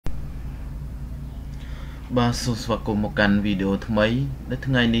Ba số swa cùng một căn video thứ mấy để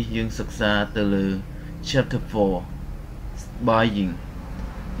thứ ngày này dươngศึกษา từ lơ chapter 4 buying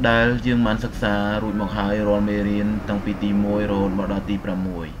đã dương mànศึกษา rụi một hai rồi mê riêng tăng pi tì môi rồi một đá tì pra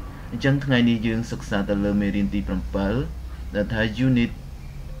môi chẳng thứ ngày này dươngศึกษา từ lơ mê riêng tì pra pal đã thấy unit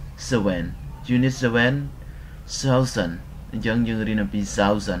 7 unit 7 thousand chẳng dương riêng là pi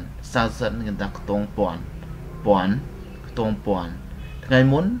thousand người ta tông pon ngày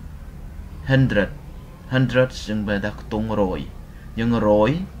muốn 100 จึงไปดักตรงร้อยยัง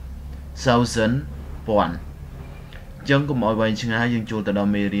thousand ปอนจังก็มอยไว้ชงายังโจตดอ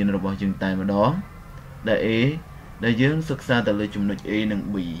เมเรียนระบบจึงตายมาดอได้เอได้ยังศึกษาแต่เลยจุดเอหนึ่ง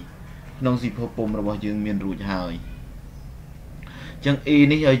บีน้องสิพบปมระบบยังเมียนรู้หายจังเอ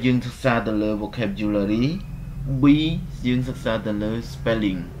นี่ยังศึกษาแต่เลย vocabulary B ยังศึกษาแต่เลย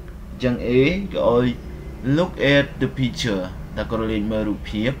spelling จังเอก็ look at the picture แต่ก็เรียนมารูปเ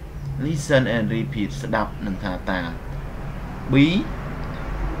พียบlisten and repeat สดับหนึ่งท่าตาม B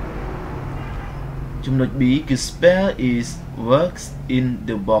จุด B คือ spell is works in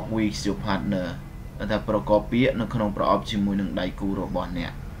the box with your partner แต่ประกอบเปียในขนมประกอบชิมวยหนึ่งไดกูโรบอทเนี่ย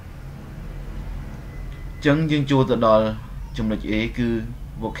จังยังโจทย์ดอลจุด A คือ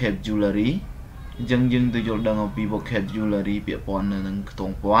vocabulary จังยังตัวโจทย์ดังเอาปี vocabulary เปียปอนหนึ่งตร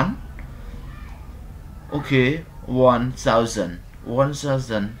งปอนโอเค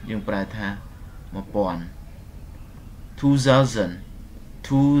 1000 ยังแปลท่ามาปอน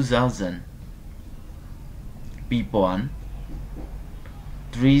2000ปีปอน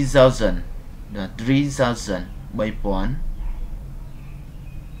3000ใบปอน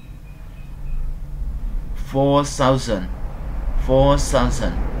4000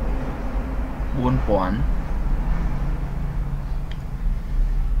บุญปอน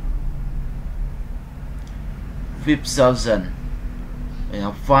5000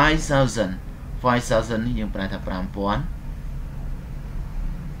 5,000 นี่ยังแปลថា 5000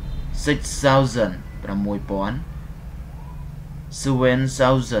 6,000 6,000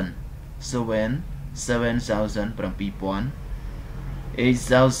 7,000 7,000 7,000 7,000 8,000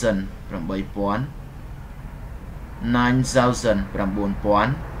 8,000 9,000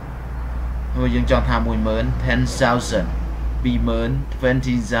 9,000 ហើយយើងចង់ថា 10,000 10,000 20,000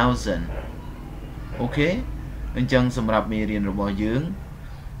 20,000 អូខេអញ្ចឹងសម្រាប់មេរៀនរបស់យើង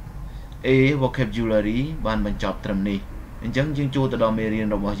A vocabulary បានបញ្ចប់ត្រឹមនេះអញ្ចឹងយើងចូលទៅដល់មេរៀន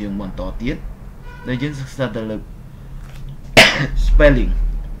របស់យើងបន្តទៀតដែលយើងសិក្សាទៅលើ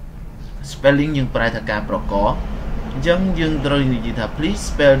spelling យើងប្រែថាការប្រកបអញ្ចឹងយើងត្រូវនិយាយថា please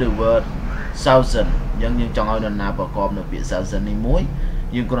spell the word thousand អញ្ចឹងយើងចង់ឲ្យនរណាប្រកបនៅពាក្យ thousand នេះមួយ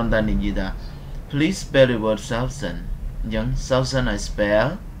យើងគ្រាន់តែនិយាយថា please spell the word thousand អញ្ចឹង thousand I spell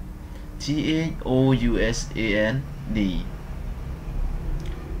THOUSAND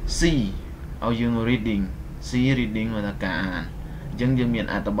C ឲ្យយើង reading មកថាការអានអញ្ចឹងយើងមាន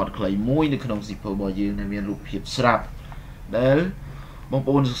អត្ថបទខ្លីមួយនៅក្នុងសិភៅរបស់យើងដែលមានរូបភាពស្រាប់ដែលបង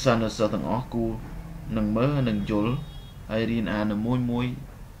ប្អូនសិក្សានិស្សិតទាំងអស់គួរនឹងមើលនិងយល់ហើយរៀនអាននៅមួយ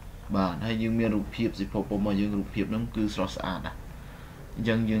បាទហើយយើងមានរូបភាពសិភៅរបស់យើងរូបភាពហ្នឹងគឺស្រស់ស្អាតណាស់អញ្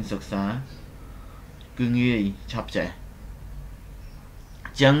ចឹងយើងសិក្សាគឺងាយឆាប់ចេះ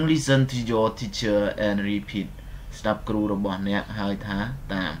Just listen to your teacher and repeat ស្ដាប់គ្រូរបស់អ្នកហើយថា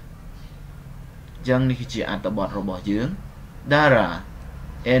តាមអញ្ចឹងនេះគឺជាអត្ថបទរបស់យើង Dara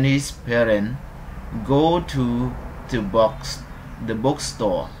and his parents go to the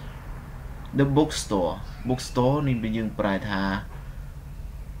bookstore នេះយើងប្រែថា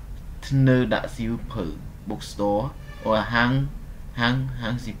នៅដាក់សៀវភៅ bookstore អូហាង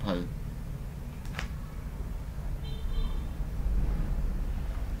សៀវភៅ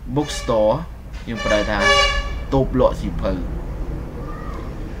bookstore យើងប្រែថាតូបលក់សៀវភៅ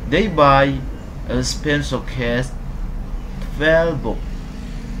They buy a pencil case 12 book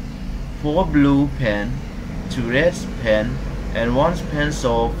 4 blue pen 2 red pen and 1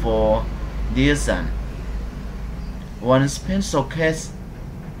 pencil for their son 1 pencil case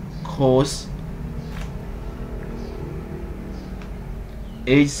costs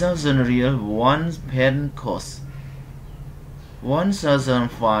 8,000 real 1 pen costs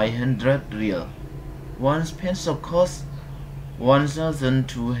 1,500 real 1 pencil costs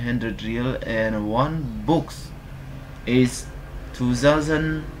 1,200 real and 1 book is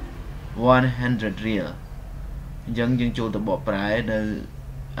 2,100 real អញ្ចឹងយើងចូលទៅបកប្រែនៅ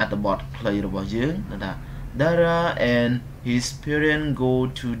អត្ថបទខ្លីរបស់យើងថា Dara and his parents go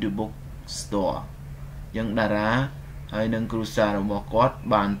to the bookstore អញ្ចឹង Dara ហើយនឹងគ្រួសាររបស់គាត់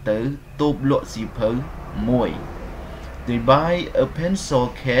បានទៅតូបលក់សៀវភៅមួយ They buy a pencil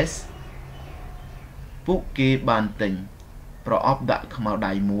case ពួកគេបានទិញប្រអប់ដាក់ខ្មៅ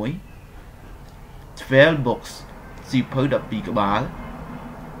ដៃមួយ 12 books សៀវភៅ12ក្បាល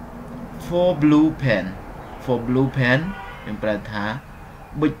for blue pen យើងប្រែថា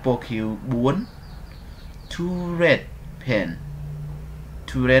ប៊ិចពណ៌ខៀវ4 two red pen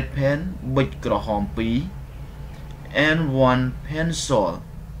ប៊ិចក្រហម2 and one pencil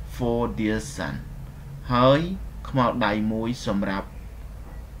for dear son ហើយខ្មៅដៃមួយសម្រាប់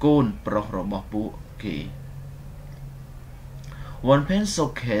កូនប្រុសរបស់ពួកគេ one pencil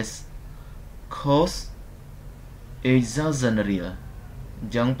case cost 8,000 real អ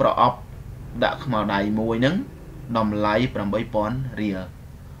ញ្ចឹងប្រអប់ដាក់ខ្មៅដៃមួយហ្នឹងតម្លៃ 8,000 រៀល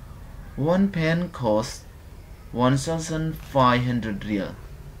one pen cost 1,500 រៀល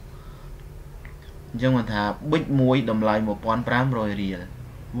អញ្ចឹងមកថាប៊ិចមួយតម្លៃ 1,500 រៀល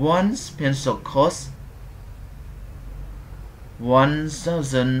one pencil cost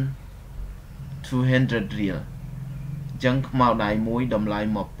 1,200 រៀលអញ្ចឹងខ្មៅដៃមួយតម្លៃ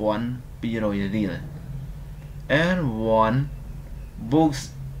 1,200 រៀល and one books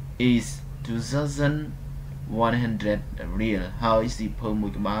is 2,100 រៀលហើយសៀវភៅមួ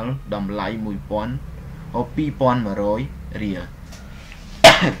យក្បាលតម្លៃ 2,100 រៀល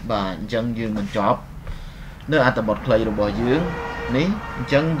បាទអញ្ចឹងយើងបញ្ចប់នៅអត្ថបទខ្លីរបស់យើងនេះអញ្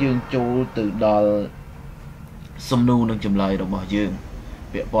ចឹងយើងចូលទៅដល់សំណួរនិងចម្លើយរបស់យើង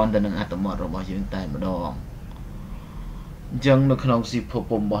ពាក់ព័ន្ធទៅនឹងអត្ថបទរបស់យើងតែម្ដងអញ្ចឹងនៅក្នុងសៀវភៅ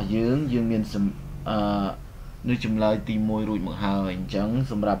ពុំរបស់យើងមាននៅចម្លើយទី1រួចមកហើយអញ្ចឹង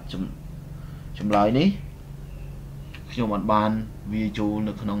សម្រាប់ចម្លើយនេះខ្ញុំអត់បានវាចូល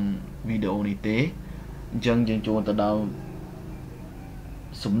នៅក្នុងវីដេអូនេះទេអញ្ចឹងយើងចូលទៅដល់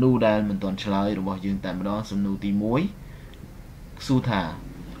សំណួរដែលមិនទាន់ឆ្លើយរបស់យើងតែម្ដងសំណួរទី1សួរថា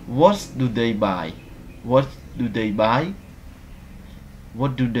what do they buy យល់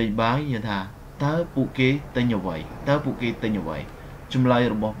ថាតើពួកគេទិញអ្វីចម្លើយ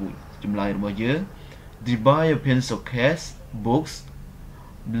របស់យើង they buy a pencil case books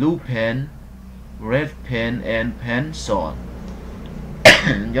blue pen red pen and pencil អ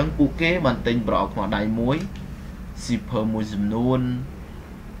ញ្ចឹងពួកគេបានទិញប្រអប់ខ្មៅដៃមួយសៀវភៅមួយចំនួន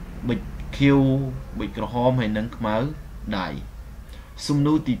ប៊ិចខៀវប៊ិចក្រហមហើយនិងខ្មៅដៃសំ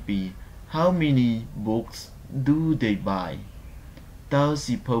ណួរទី2 how many books do they buy តើ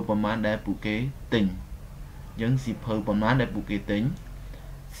សៀវភៅប្រមាណដែលពួកគេទិញអញ្ចឹងសៀវភៅប្រមាណដែលពួកគេទិញ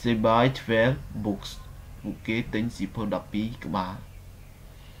they buy 12 books ពួកគេទិញសៀវភៅ12ក្បាល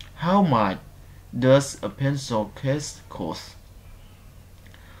how much does a pencil case cost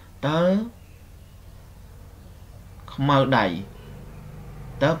តើខ្មៅដៃ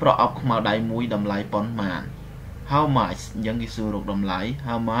តើប្រអប់ខ្មៅដៃមួយតម្លៃប៉ុន្មាន how much អញ្ចឹងគេសួររកតម្លៃ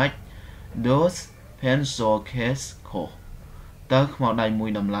how much does pencil case cost តើខ្មៅដៃមួយ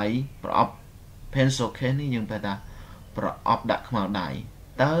តម្លៃប្រអប់ pencil case នេះយើងប្រែថាប្រអប់ដាក់ខ្មៅដៃ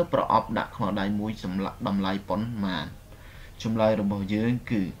តើប្រអប់ដាក់ខ្មៅដៃមួយតម្លៃប៉ុន្មានចម្លើយរបស់យើង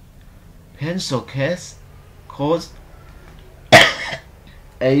គឺ pencil case cost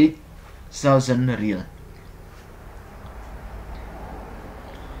 8,000 រៀល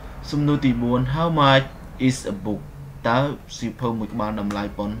សំណួរទី4 how much is a book តើសៀវភៅមួយក្បាលតម្លៃ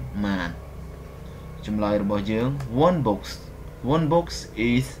ប៉ុន្មានចម្លើយរបស់យើង one box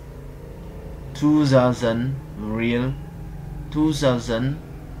is 2,000 real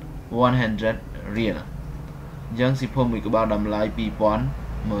 2,100 រៀលអញ្ចឹងសៀវភៅមួយក្បាលតម្លៃ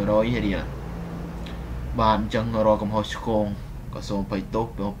 2,100 រៀលបាទអញ្ចឹងរកកំហុសឆ្គងក៏សូមអភ័យទោស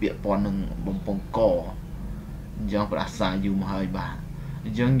ពីពាក្យប៉ុននឹងបំពង់កអញ្ចឹងប្រសាយូរមកហើយបាទអ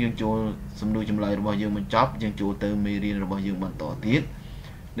ញ្ចឹងយើងចូលសំណួរចម្លើយរបស់យើងបញ្ចប់យើងចូលទៅមេរៀនរបស់យើងបន្តទៀត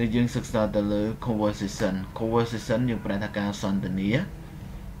ដែលយើងសិក្សាទៅលើ conversation យើងប្រែថាការសន្ទនា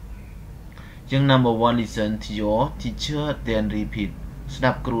ជាង number 1 listen to your teacher then repeat ស្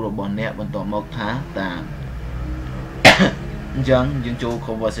ដាប់គ្រូរបស់អ្នកបន្តមកថាតាមអញ្ចឹងយើងចូល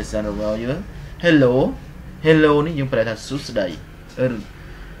conversation របស់យើង hello នេះយើងប្រែថាសួស្ដី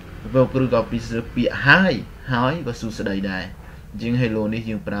បើគ្រូក៏ពីពាក្យ hi ក៏សួស្ដីដែរអញ្ចឹង hello នេះ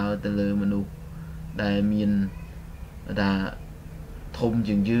យើងប្រើទៅលើមនុស្សដែលមានថាធំ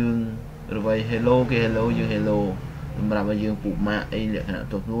ជាងយើងឬវ័យ hello គេ hello យើង hello សម្រាប់ឲ្យយើងពូម៉ាក់អីលក្ខណៈ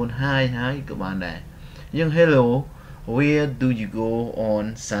ទស្សនួន hi ក៏បានដែរយើង hello where do you go on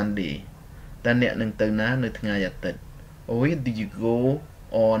Sunday តើអ្នកនឹងទៅណានៅថ្ងៃអាទិត្យ where do you go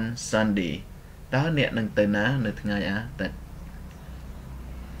on Sunday តើអ្នកនឹងទៅណានៅថ្ងៃអាទិត្យ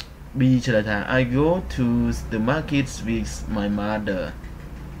B ឆ្លើយថា I go to the market with my mother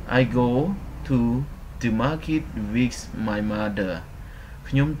I go to the market with my mother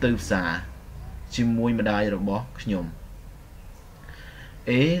ខ្ញុំទៅផ្សារជាមួយម្ដាយរបស់ខ្ញុំ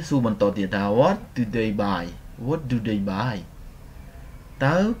A សួរបន្តទៀតថា What do they buy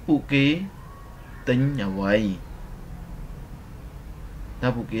តើពួកគេ tinh nhà vậy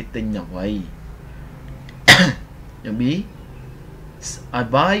ta phụ kia tinh nhà vậy nhận biết I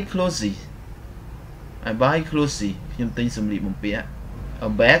buy clothes nhưng tinh xâm lị một bia a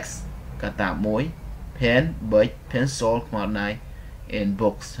bags cả tạm mối pen bởi pencil màu này and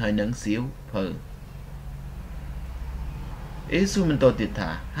books hay nắng xíu phở ý xu mình tôi tiệt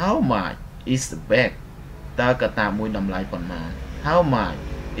thả how much is a bag ta cả tạm mối nằm lại còn mà how much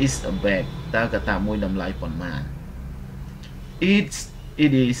is a bag ta cả tạm mối nằm lại còn mà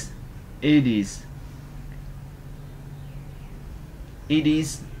it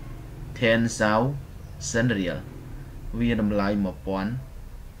is 10,000 real វាតម្លៃ 10,000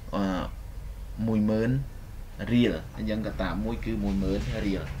 real អញ្ចឹងកតាមួយគឺ 10,000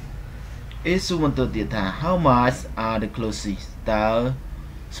 real អេស៊ូបន្តទៀតថា how much are the clothes តើ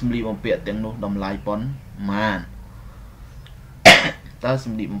សម្លៀកបំពាក់ទាំងនោះតម្លៃប៉ុន្មានតើស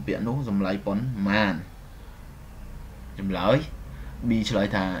ម្លៀកបំពាក់នោះតម្លៃប៉ុន្មានចម្លើយ B ឆ្លើយ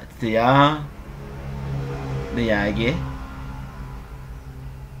ថា they are គេ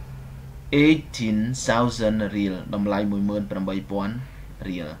 18,000 real តម្លៃ 18,000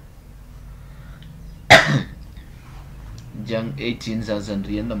 real អញ្ចឹង 18,000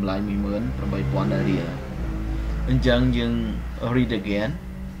 real តម្លៃ 18,000 real អញ្ចឹងយើង read again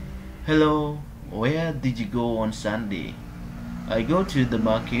hello where did you go on Sunday I go to the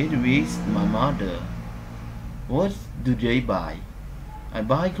market with my mother what do they buy I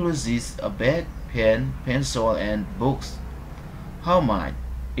buy clothes a bag pen pencil and books how much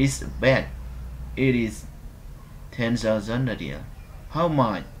is a bag it is 10,000 real how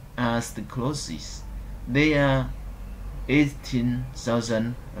much are the clothes they are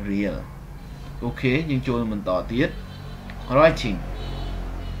 18,000 real អូខេយើងចូលបន្តទៀត writing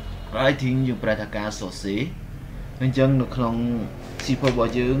យើងប្រែថាការសរសេរអញ្ចឹងនៅក្នុងសៀវភៅរប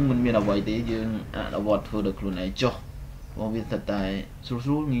ស់យើងមិនមានអ្វីទេយើងអនុវត្តធ្វើដោយខ្លួនឯងចុះព្រោះវាស្តែស្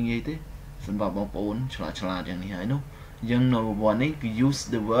រួលងាយទេសម្រាប់បងប្អូនឆ្លាតយ៉ាងនេះហើយនោះអញ្ចឹងនៅប្រព័ន្ធនេះគឺ use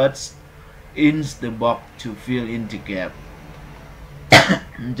the words in the box to fill in the gap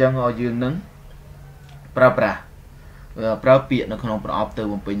អញ្ចឹងឲ្យយើងនឹងប្រើពាក្យនៅក្នុងប្រអប់ទៅ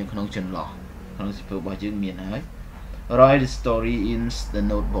បំពេញនៅក្នុងចន្លោះក្នុងសៀវភៅរបស់យើងមានហើយ write the story in the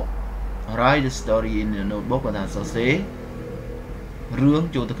notebook បើថាសរសេររឿង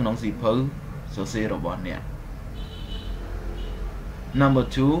ចូលទៅក្នុងសៀវភៅសរសេររបស់អ្នក number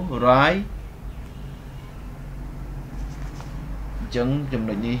 2 write អញ្ចឹងចំ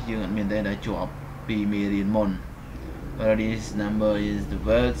ណុចនេះយើងអត់មានទេដែលជាប់ពីមេរៀនមុន this number is the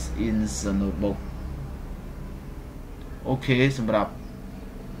words in the notebook អូខេសម្រាប់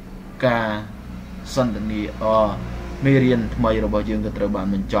ការសន្ទនាមេរៀនថ្មីរបស់យើងក៏ត្រូវបាន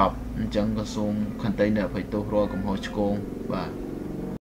បញ្ចប់អញ្ចឹងក៏សូមខន្តីនៅអភ័យទោសរាល់កំហុសឆ្គងបាទ